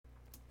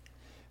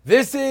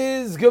This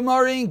is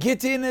Gemara in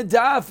Gittin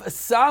Daf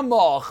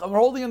Samoch. I'm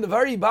holding on the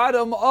very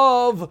bottom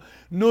of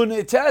Nun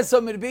Tes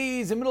Amid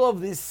Beis, in the middle of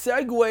this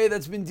segue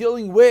that's been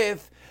dealing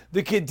with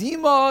the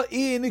Kedima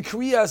in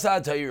Kriyas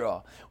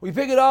HaTorah. We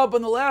pick it up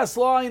on the last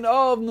line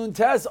of Nun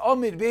Tes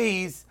Amid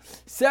Beis.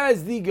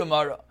 Says the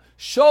Gemara,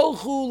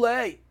 Sholchu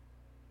lei.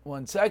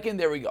 One second,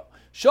 there we go.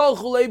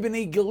 Sholchu lei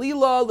b'nei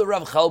Galila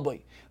l'Rav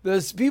Chalbai.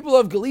 The people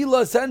of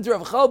Galila sent to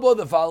Rav Chalbai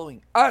the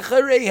following: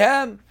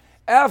 Achareihem.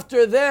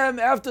 After them,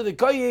 after the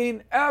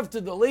Koyin, after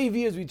the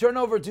Levi, as we turn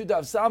over to Daf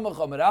Samach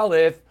Amud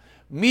Aleph,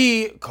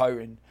 mi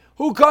Kairin.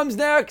 Who comes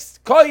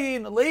next?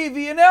 Koyin,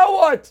 Levi, and now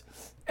what?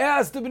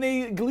 Asked the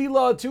Bnei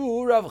Galila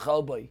to Rav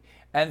Chalbai,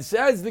 and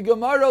says the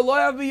Gemara lo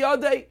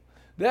yadei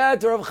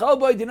that Rav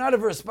Chalbai did not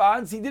have a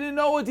response. He didn't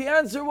know what the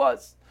answer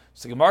was.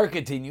 So the Gemara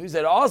continues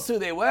that also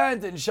they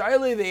went and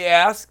Shaili they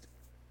asked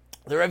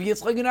the Rav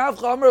Yitzchak and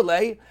Avcha Amar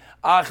Lei.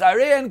 After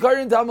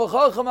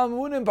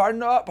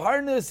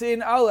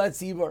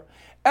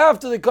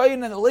the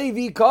Kohen and the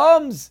Levi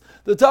comes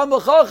the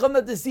Talmud Chacham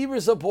that the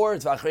Tzibur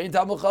supports. And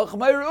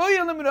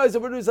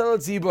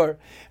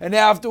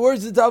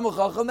afterwards the Talmud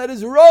Chacham that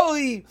is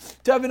Roli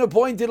to have an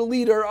appointed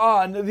leader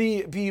on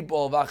the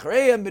people.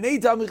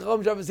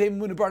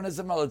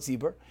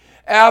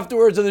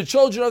 Afterwards are the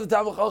children of the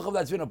Talmud Chacham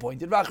that's been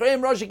appointed. And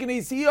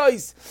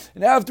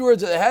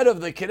afterwards are the head of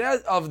the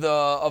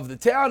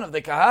town, of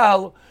the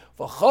Kahal,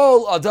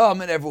 V'chol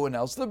Adam, and everyone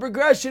else. The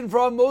progression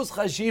from most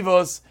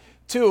chashivos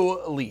to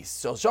least.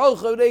 So Shalch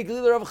Bnei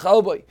Galila Rav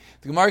Chalbai.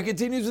 The Gemara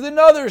continues with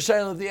another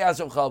shayla of the ass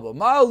of Chalbai.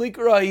 Ma'alik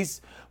Rais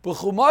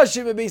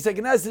b'chumashim b'beis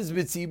hakneses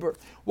b'tzibur.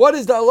 What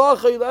is the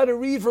halacha you're allowed to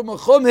read from a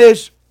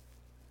chumash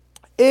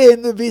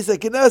in the beis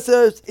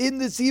hakneses in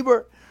the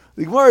tzibur?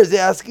 The Gemara is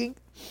asking,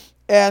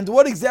 and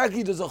what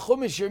exactly does a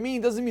chumash here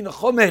mean? It doesn't mean a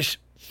chumash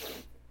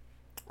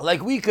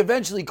like we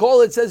conventionally call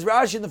it. Says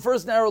Rashi in the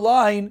first narrow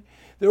line.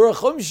 There were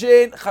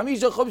chamisha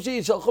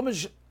chumshin shal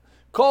chumash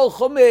kol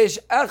chumash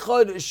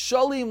echad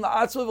shalim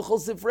la'atzma v'chol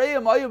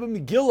sifreim ayu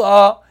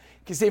b'megillah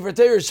k'sefer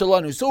Torah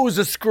shalanu. So it was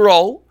a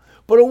scroll,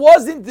 but it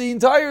wasn't the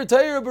entire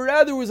Torah, but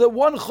rather it was a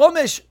one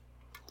chumash.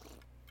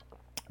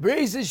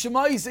 Braces,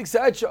 Shemais,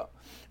 etc.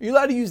 You're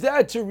allowed to use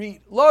that to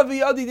read. Lav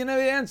v'yadi didn't have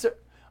an answer.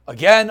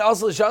 Again,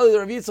 also shali the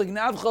Rav Yitzchak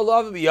navcha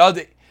lav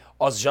v'yadi.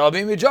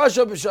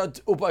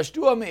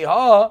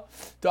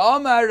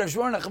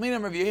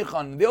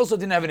 They also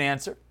didn't have an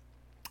answer.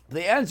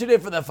 They answered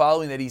it for the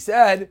following, that he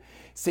said,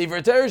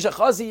 Sefer Torah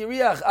shachasi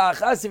yiriach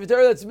achas, Sefer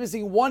Torah that's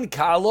missing one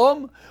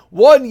column,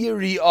 one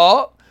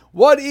yiriah.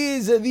 What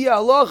is the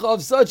halacha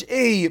of such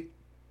a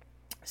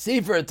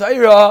Sefer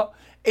Torah?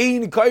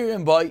 Ein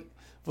kairin bay.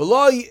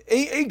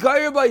 Ein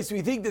kairin bay. So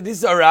we think that this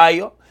is a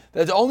raya,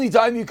 that the only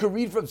time you can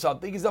read from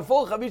something is a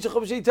full chamisha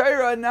chumshei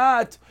Torah,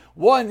 not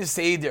one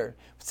seder.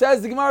 It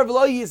says the Gemara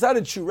v'lo yisad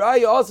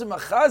shuraya also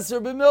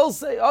machaser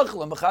b'milsei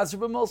achla machaser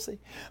b'milsei.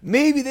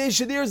 Maybe the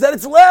issue there is that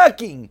it's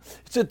lacking.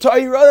 It's a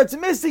Torah that's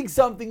missing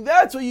something.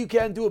 That's why you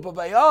can't do it. But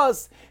by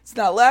us, it's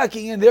not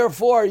lacking, and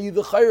therefore you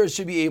the chayra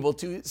should be able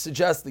to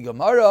suggest the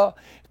Gemara.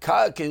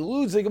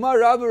 Keludes the Gemara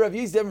Rabbi Rav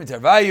Yisrael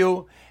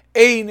Tervayu.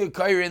 Ein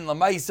kairin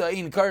lamaisa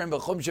ein kairin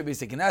b'chumsha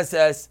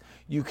b'sekneses.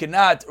 You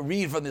cannot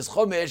read from this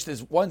chumash,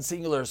 this one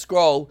singular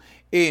scroll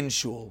in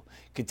shul.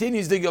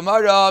 Continues the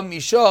Gemara,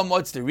 Misham,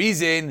 what's the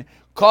reason?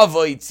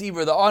 Kavod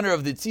tzibur, the honor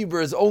of the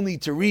tzibur is only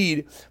to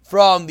read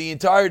from the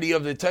entirety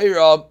of the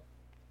Torah,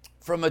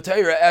 from a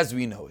Torah as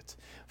we know it.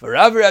 For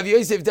Rabbi Rav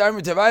Yosef Darmer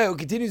Tavayo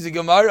continues the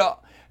Gemara,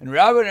 and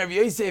Rabbi and Rav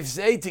Yosef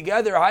say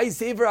together, Hai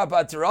Sefer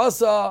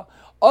Apatrasa,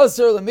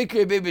 Asr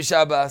Lemikre Be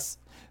B'Shabbos.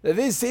 That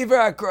this Sefer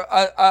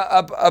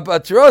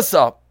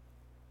Apatrasa,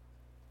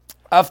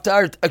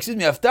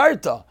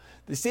 Aftarta,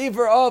 the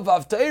Sefer of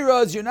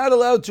Haftarahs, you're not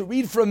allowed to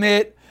read from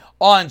it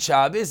on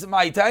Shabbos.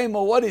 My time,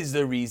 what is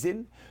the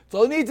reason?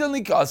 Because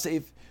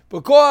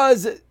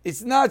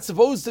it's not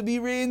supposed to be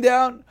written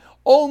down.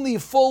 Only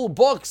full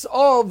books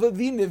of the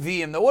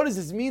Nevi'im. Now, what does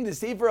this mean? The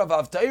Sefer of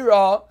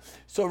Haftarah.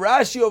 So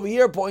Rashi over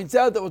here points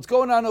out that what's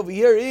going on over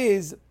here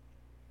is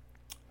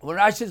when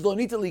Rashi says Lo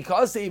Nita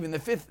Likasev in the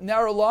fifth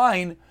narrow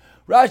line.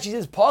 Rashi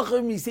says,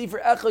 Pachar mi sefer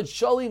echad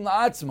shalim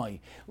la'atzmai.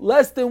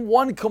 Less than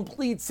one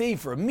complete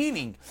sefer.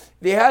 Meaning,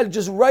 they had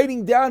just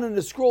writing down in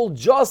the scroll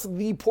just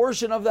the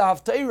portion of the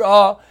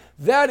Haftarah.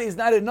 That is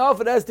not enough.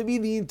 It has to be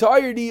the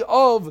entirety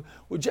of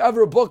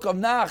whichever book of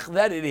Nach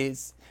that it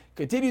is.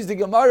 Continues the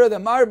Gemara, the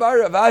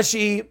Marbar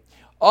Ravashi,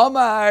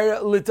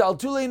 Amar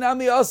litaltule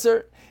nami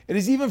aser. It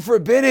is even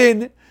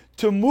forbidden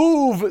to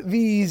move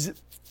these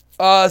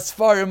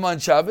Sfarim on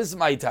Shabbos,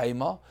 my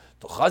taima.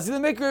 Tochazi the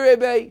mikra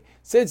rebei.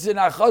 Since you're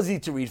not chazi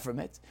to read from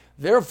it,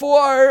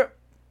 therefore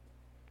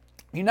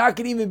you're not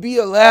going to even be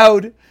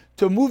allowed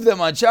to move them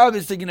on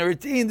Shabbos. They're going to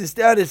retain the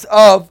status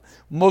of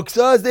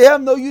muksas. They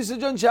have no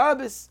usage on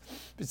Shabbos.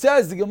 It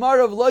says the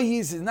Gemara of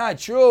Lohis is not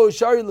true.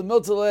 Shari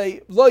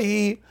lemiltale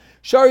Lohi,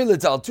 Shari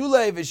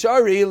letaltule,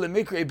 v'Shari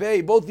lemikre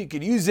bay. Both you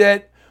can use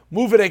it,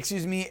 move it,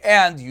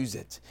 and use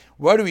it.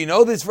 Where do we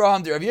know this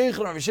from? The Rav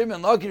Yechon, Rav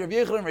Shimon, Laki, Rav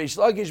Yechon, Reish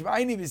Lakish,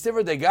 Ma'ini,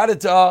 V'Siver,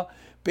 Degadata.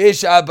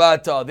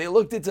 Bishabata. They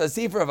looked into a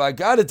sefer of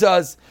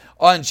Agadatas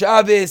on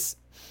Shabbos.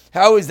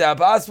 How is that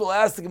possible?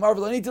 Asked the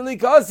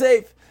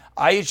Gemara,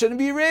 I shouldn't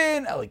be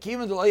written.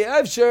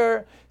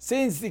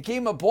 Since there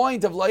came a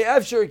point of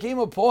Layefsher, came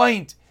a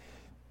point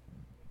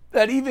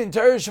that even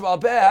Torah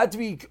Sheba'al Peh had to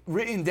be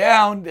written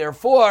down.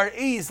 Therefore,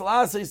 Is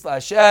Lasis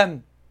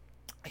Lashem.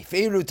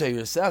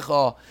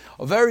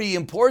 A very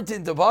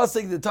important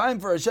pasuk. The time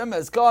for Hashem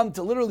has come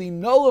to literally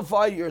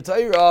nullify your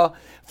Torah.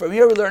 From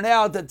here we learn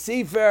out that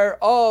Sefer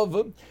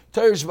of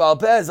Torah Sheba'al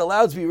Peh is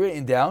allowed to be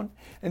written down.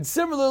 And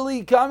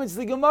similarly, comments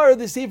the Gemara,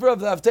 the Sefer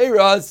of the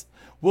Haftarahs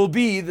will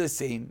be the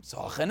same. So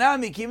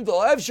Chanami came to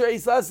Efshar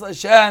Islas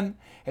Lashem.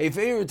 Hey,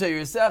 favor to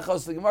your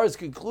sechos. The Gemara is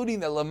concluding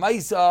that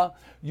Lamaisa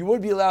you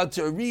would be allowed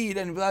to read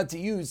and be allowed to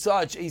use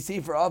such a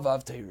Sefer of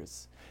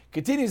Haftarahs.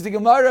 Continues the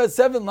Gemara,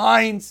 7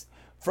 lines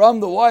from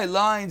the white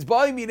lines.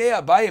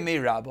 Abaye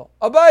Abaye Rabba.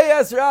 Abaye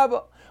asks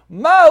Rabba,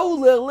 Ma'u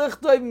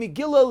le'lichtayv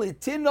Megillah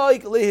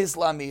l'tinoik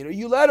lehislamir.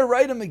 You let her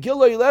write a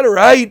Megillah. You let her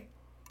write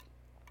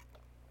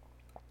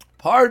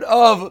part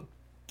of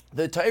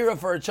the Torah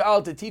for a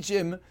child to teach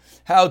him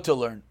how to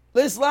learn.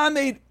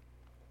 L'islamid,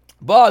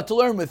 but to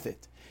learn with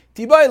it.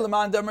 Tibay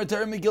l'man damer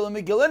Torah Megillah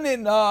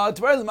nitna.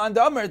 Tibay l'man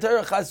damer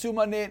Torah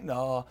chasuma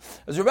nitna.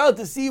 As we're about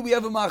to see, we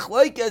have a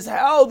machlek as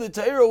how the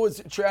Torah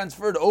was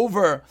transferred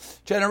over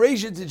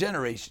generation to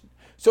generation.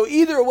 So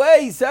either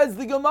way, says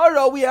the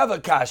Gemara, we have a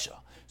kasha.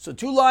 So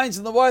 2 lines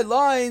in the white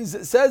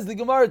lines, says the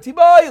Gemara,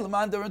 Tibay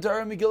l'man damer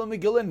Torah Megillah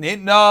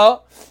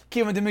nitna.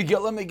 Kima de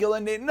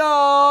Megillah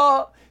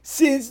nitna.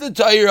 Since the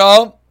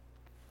Torah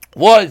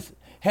was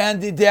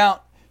handed down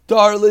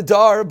dar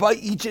ledar by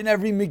each and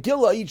every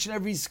Megillah, each and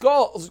every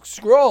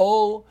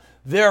scroll,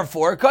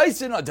 therefore,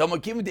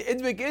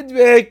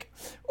 idvik,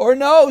 or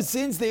no,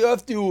 since they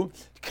have to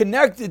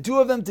connect the 2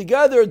 of them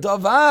together,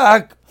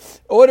 davak,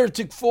 in order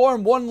to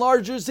form one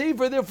larger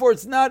sefer, therefore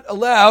it's not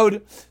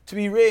allowed to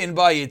be written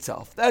by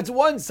itself. That's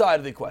one side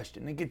of the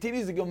question. And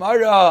continues the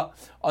Gemara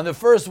on the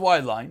first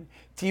wide line,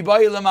 that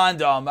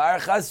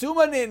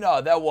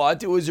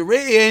what? It was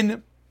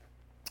written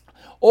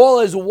all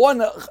as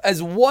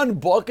one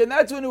book, and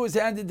that's when it was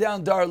handed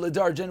down dar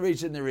ledar,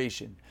 generation to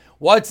generation.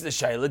 What's the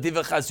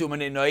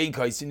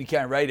shayla? You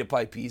can't write it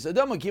by piece.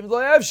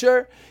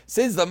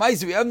 Since the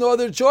mice, we have no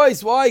other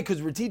choice. Why?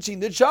 Because we're teaching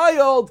the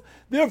child.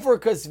 Therefore,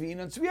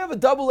 kasvina. So we have a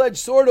double-edged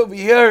sword over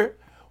here.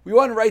 We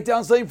want to write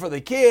down something for the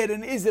kid,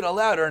 and is it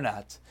allowed or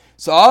not?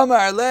 So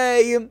Amar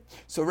Lei.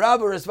 So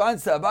Rabbi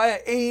responds to Abaya,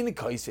 Ein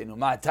kaisvin.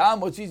 Matam.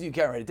 What's easy? You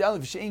can't write it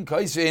down. If Ein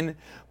kaisvin,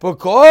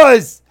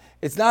 because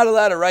it's not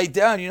allowed to write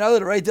down. You're not allowed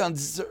to write down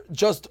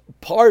just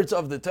parts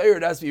of the Torah.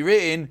 It has to be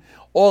written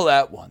all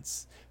at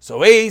once.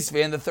 So Ace,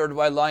 in the third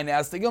white line,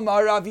 asks the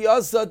Gemara,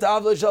 Aviyasa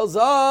Tavla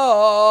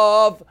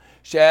Shalzav.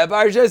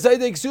 Shebar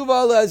Shesaydek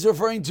Suval is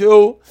referring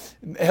to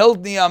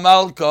Hildni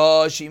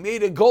Amalka. She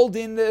made a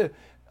golden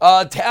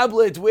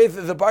tablet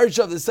with the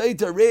parsha of the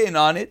Saita written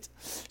on it.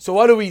 So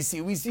what do we see?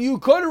 We see you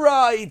could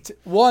write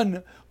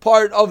one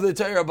part of the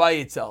Torah by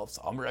itself.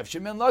 So it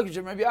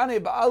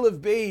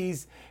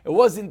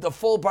wasn't the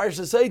full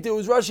parsha Saita, it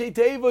was Rashi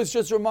Tevos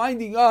just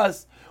reminding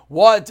us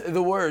what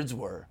the words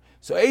were.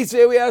 So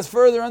Eisvei, we ask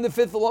further on the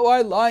 5th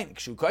white line.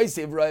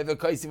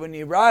 When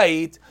you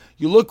write,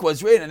 you look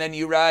what's written, and then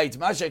you write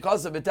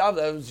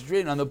that was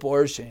written on the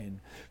portion.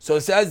 So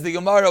says the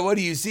Gemara, what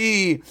do you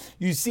see?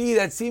 You see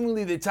that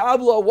seemingly the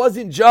tabla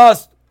wasn't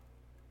just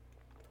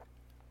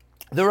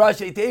the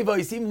Rashi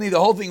Teva, seemingly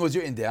the whole thing was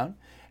written down.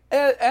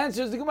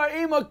 Answers the Gemara,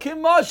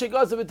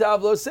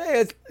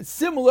 say it's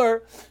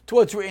similar to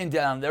what's written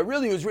down. That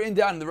really was written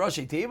down in the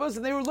Rashi Tevas,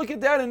 and they were looking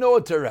down and know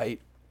what to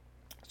write.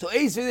 So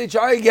Eisvei, they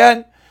try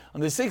again. On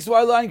the 6th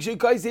white line, when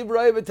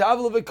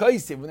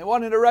they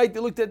wanted to write, they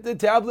looked at the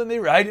tablet and they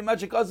write it.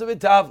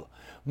 Ma'u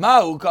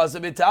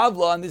kasav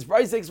tabla, and this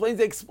price explains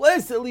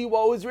explicitly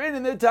what was written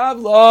in the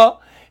tabla.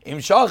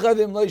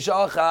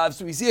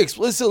 So we see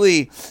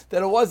explicitly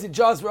that it wasn't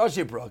just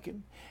Rashi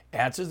Prakim.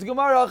 Answers the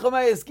Gemara,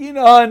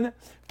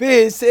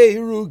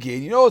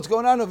 you know what's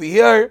going on over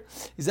here?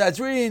 Is that it's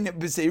written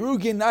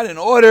B'seirugin, not in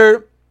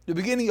order. The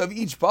beginning of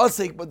each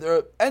pasuk, but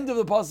the end of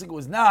the pasuk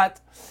was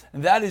not,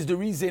 and that is the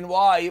reason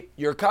why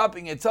you're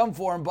copying it some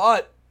form,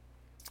 but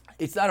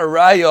it's not a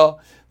raya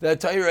that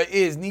Torah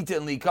is nita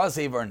and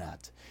likasev or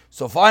not.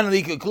 So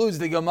finally concludes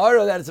the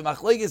Gemara that it's a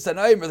machlekes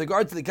tanaim with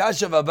regard to the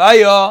kasha of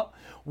Abaya,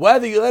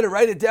 whether you let it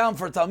write it down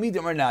for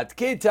Talmidim or not.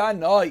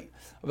 Ketanoi,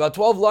 about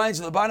 12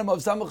 lines at the bottom of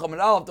Samach and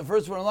Aleph. The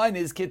first one line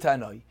is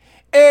Ketanoi.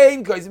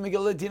 Ein kaizim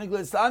Megillah tinuk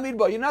l'stamid,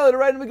 but you're not allowed to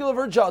write a Megillah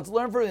for a child to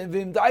learn from him.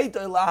 Vim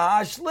daita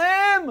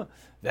lahashlim.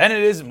 Then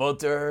it is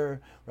mutter.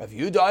 Rav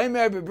Yehuda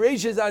Omer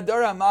b'breishis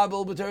adara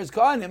mabel b'teres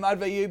kahanim ad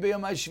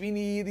vayibeyom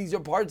hashvini. These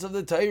are parts of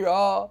the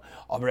Torah.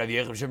 Am Rav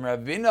Yechim Shem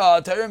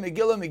Ravina Torah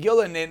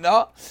Megillah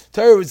nitna.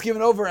 Torah was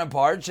given over in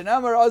part.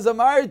 Shenamar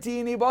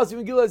azamarti ni basi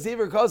Megillah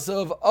sefer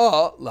kasav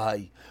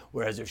alai.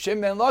 Whereas if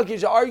Shimon ben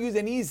Lakish argues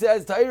and he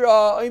says,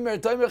 Taira, Omer,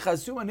 Taimir,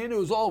 Chasum, and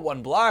Hinu is all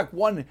one block,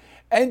 one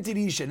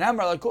entity,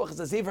 Shenamar, Lakuach,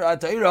 Sefer,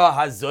 Taira,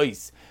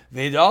 Hazois.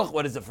 Vidach,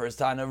 what is the first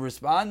time to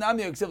respond? They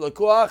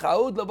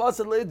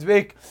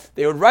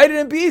would write it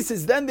in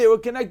pieces, then they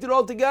would connect it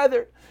all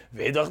together.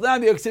 How do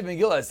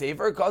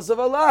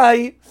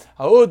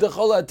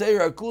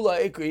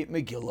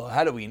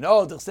we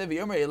know?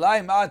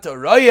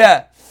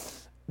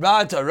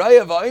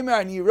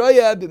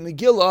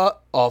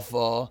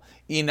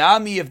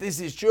 Inami, if this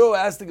is true,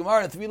 ask the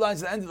Gemara 3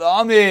 lines at the end of the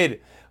Amid.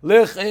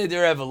 Eight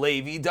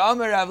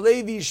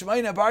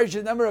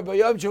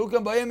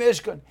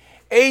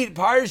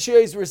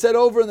parshas were set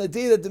over on the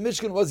day that the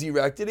Mishkan was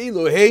erected.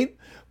 Elohein,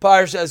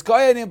 Parshas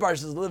Koyanim,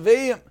 Parshas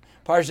Leviim,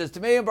 Parshas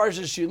Tameim,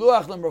 Parshas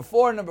Shiluach, number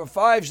 4, number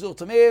 5, Shiluch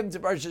Tameim, to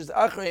Parshas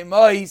Achrei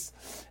Mais,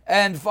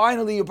 and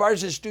finally,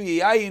 Parshas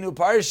Shtuyayinu,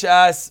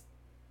 Parshas,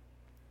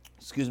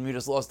 excuse me,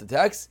 just lost the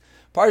text,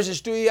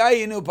 Parshas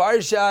Shtuyayinu,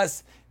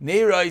 Parshas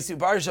Neirais,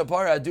 Parsha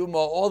Paraduma,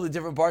 all the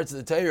different parts of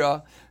the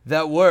Torah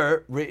that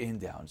were written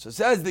down. So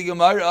says the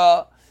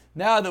Gemara,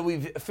 now that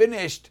we've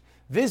finished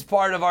this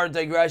part of our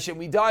digression,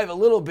 we dive a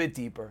little bit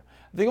deeper.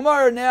 The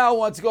Gemara now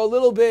wants to go a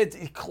little bit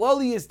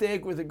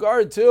klaliistic with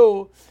regard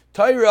to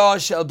Torah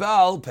shel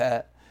Baal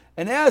Peh,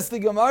 and ask the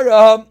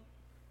Gemara,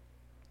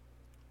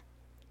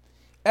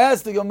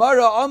 Amar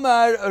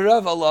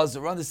Rav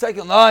Elazar, on the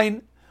second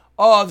line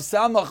of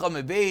Samach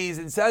Amid Beis,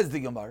 and says the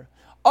Gemara,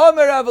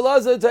 Amar Rav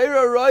Elazar,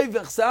 Torah roi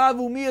v'chsav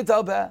u'miyat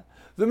al peh.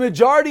 The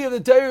majority of the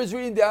Torah is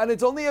written down.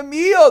 It's only a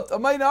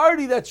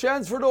minority that's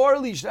transferred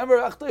orally.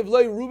 Shnever achtav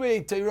loy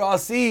rubei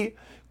teirasi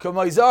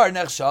k'mayzar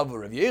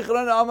nechshavu. Rav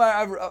Yechon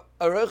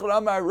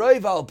Amar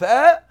Rav al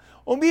peh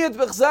umiyat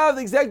b'chsav.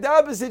 The exact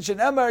opposite.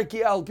 Shnemer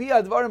ki al pi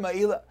advar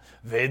ma'ila.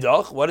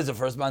 Vedoch. What does the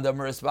first man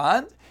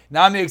respond?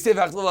 Nami eksev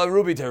achtav loy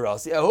rubei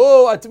teirasi.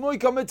 Aho atmui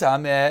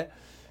kametameh.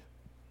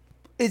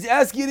 It's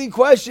asking any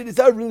question. It's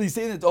not really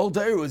saying that the whole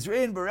Torah was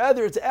written, but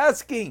rather it's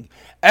asking,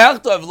 how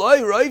does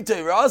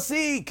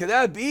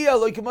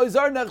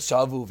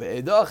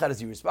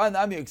he respond?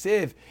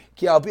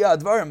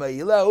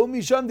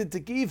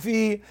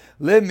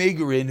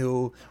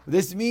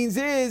 This means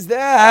is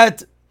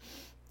that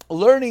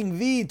learning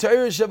the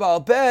Torah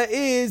Shabal Peh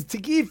is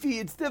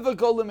tekifi. It's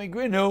difficult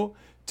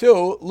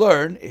to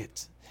learn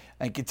it.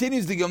 And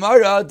continues the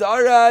Gemara,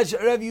 Darash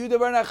Rav Yehuda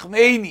bar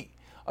Nachmani.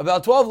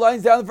 About 12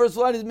 lines down, the first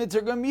line is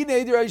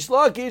Mitzergamine Reish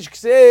Lakish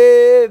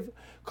Ksev.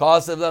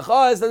 Kasev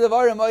Lechas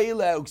Advarim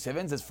Ha'ileh.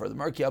 Ukseven says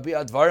furthermore, Ki Alpi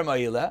Advarim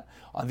Ha'ileh.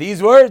 On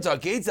these words,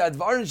 Aketz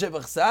Advarim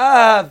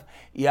Shevachsav.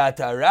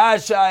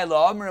 Yatarashai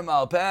La'amrim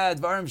Al Peh.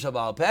 Advarim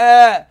Shabal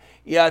Peh.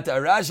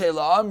 Yatarashai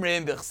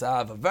La'amrim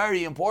B'chsav. A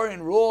very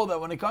important rule that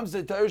when it comes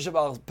to Torah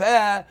Shabal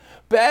Peh,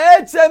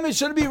 Be'etzem it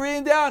should be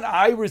written down.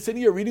 I was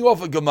sitting here reading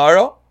off a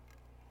Gemara.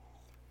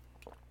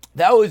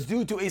 That was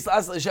due to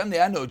Islas Hashem. They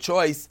had no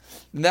choice,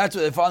 and that's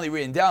what they finally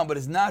written down. But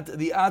it's not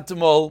the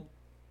optimal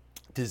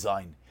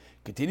design.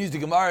 Continues the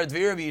Gemara.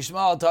 Dvir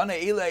v'Yishmael Tana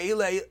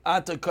Ela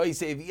Ata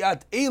Kaisev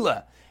Yat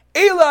Ela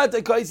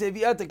Ata Kaisev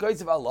Yat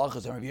Kaisev Allah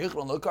Chazar Rav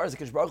Yechon Lokar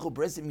Zekash Baruch Hu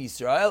Brisim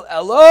Yisrael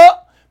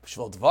Ela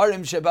B'Shvol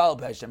Dvarim Shebal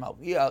B'Hashem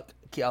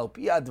Ki Al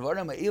Pi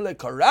Dvarim Ela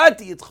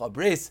Karati It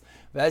Chabris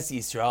Ves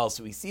Yisrael.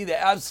 So we see the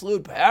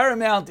absolute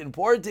paramount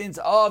importance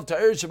of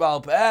Torah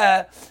Shabal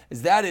Peh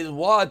is that is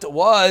what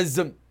was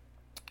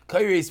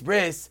Kairis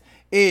Bris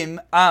im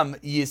Am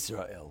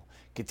Yisrael.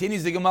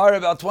 Continues the Gemara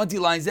about 20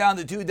 lines down,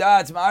 the two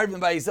dots, Ma'arvin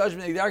by Yisash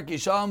ben Dark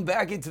Yisham,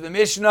 back into the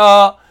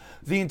Mishnah,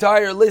 the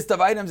entire list of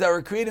items that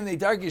were created in the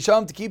Dark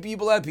Yisham to keep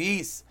people at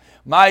peace.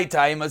 My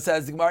time,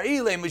 says the Gemara,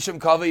 Ilay Misham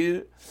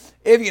Kavod.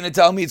 If you're going to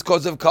tell me it's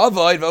because of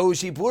Kavod,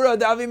 Vahushi Pura,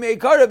 Davi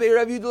Meikara,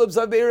 Be'er Avidu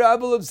L'Bsav, Be'er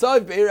Abu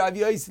L'Bsav, Be'er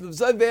Aviyais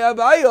L'Bsav, Be'er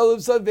Abayo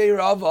L'Bsav, Be'er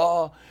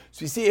Ava.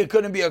 So we see it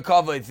couldn't be a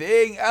Kavod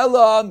thing.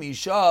 Ella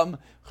Misham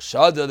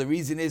Chshada, the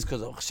reason is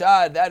because of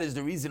Chshad. That is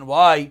the reason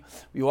why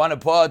we want to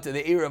put the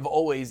Erev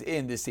always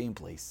in the same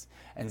place.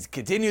 And it's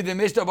continued the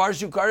Mishnah Bar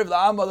Shukarev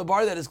La'ama, the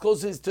bar that is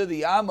closest to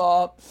the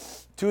Amma,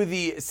 to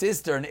the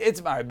cistern.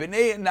 Itmar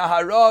B'nei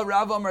Nahara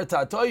Rav Amar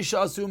Tatoi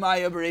Shasu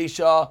Maya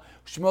Bereisha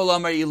Shmuel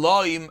Amar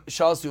Elohim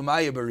Shasu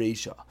Maya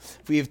Bereisha.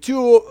 If we have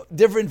two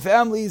different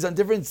families on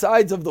different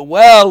sides of the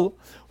well,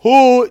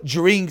 who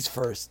drinks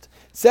first?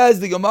 Says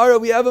the Gemara,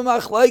 we have a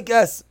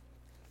machlaikas.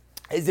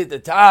 Is it the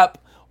top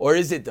or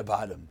is it the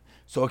bottom?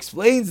 So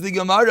explains the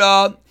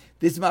Gemara,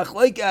 this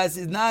machlaikas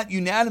is not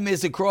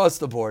unanimous across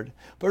the board,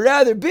 but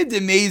rather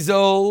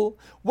b'demezel,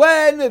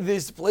 when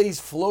this place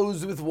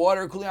flows with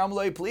water, there's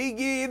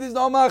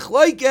no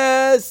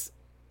machlaikas.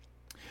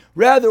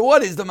 Rather,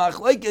 what is the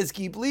machlaikas?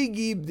 Ki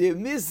pligi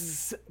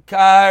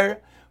b'miskar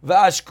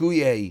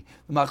v'ashkuye.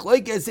 The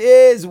machlaikas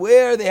is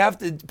where they have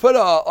to put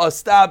a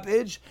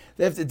stoppage,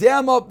 they have to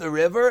dam up the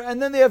river,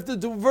 and then they have to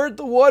divert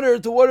the water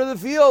to water the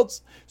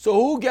fields. So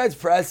who gets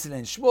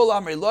precedence? Shmuel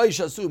Amri Loi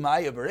Shasu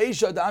Maya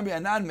Bereisha Damri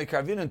Anan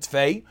Mekarvin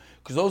Tfei,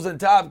 because those on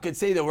top could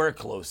say that we're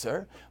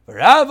closer. But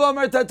Rav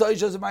Amar Tatoi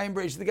Shasu Maya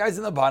Bereisha, the guys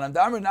in the bottom,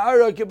 Damri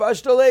Nara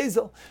Kibashta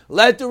Lezel.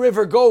 Let the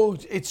river go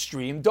its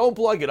stream, don't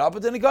plug it up,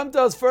 but then it comes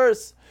to us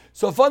first.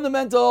 So a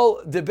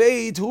fundamental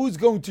debate, who's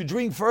going to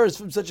drink first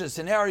from such a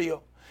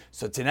scenario?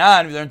 So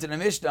Tanan, we learned in the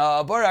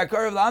Mishnah,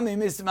 Barakar Lami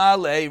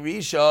Mismale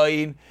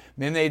Rishoin,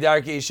 Mimne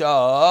Darke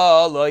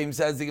Shah, Loim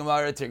says the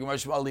Gemara, Tirgamar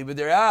Shmali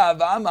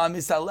B'derav, Ama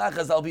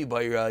Misalechas Alpi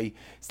Bayrai.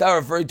 It's not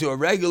referring to a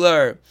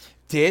regular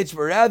ditch,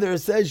 but rather it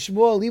says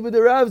Shmuel Liba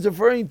Derav is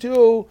referring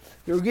to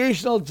the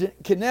irrigational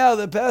canal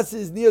that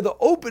passes near the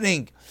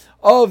opening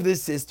of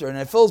this cistern and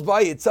it fills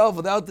by itself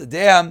without the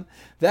dam.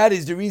 That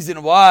is the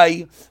reason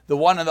why the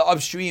one on the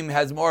upstream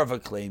has more of a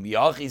claim.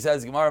 Yachi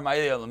says Gemara,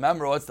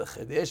 remember what's the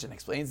chiddush, and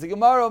explains the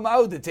Gemara,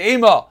 Ma'u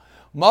Detema,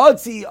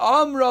 Matzi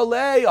Amra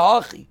Le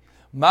Hachi.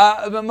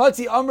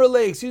 Matzi Amra Le,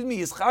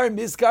 Yischar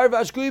Miskar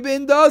Vashkui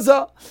Ben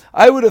Daza.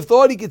 I would have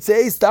thought he could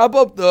say, stop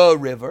up the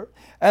river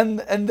and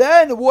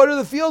then water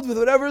the field with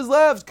whatever is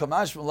left.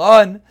 Kamash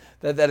Malan,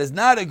 that is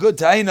not a good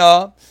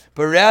taina,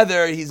 but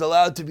rather he's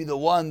allowed to be the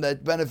one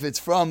that benefits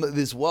from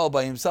this well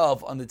by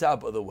himself on the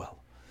top of the well.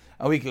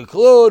 And we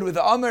conclude with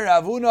the Amr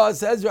Ravuna,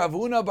 says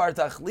Ravuna Bar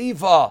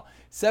Tachlifa,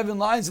 7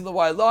 lines in the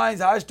white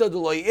lines, Hashta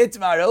Duloi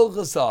Itmar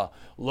Hilchasa,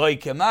 Loi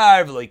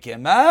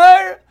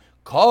Kemar,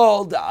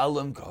 called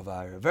Alam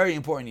Kavar. Very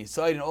important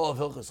yesod in all of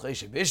Hilchas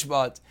Chesed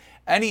Bishvat.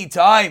 Any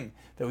time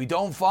that we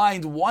don't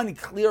find one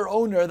clear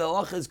owner, the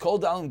halacha is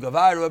called Alam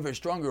Kavar, whoever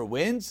stronger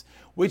wins,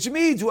 which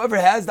means whoever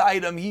has the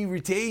item, he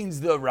retains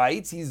the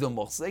rights, he's the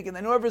muhsik, and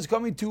then whoever is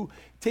coming to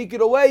take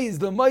it away is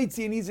the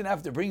mitzi, and he's going to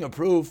have to bring a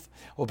proof.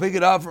 We'll pick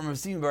it up from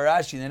Rasim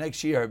Barashi in the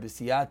next year,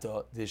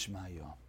 B'siyata Dishmaya.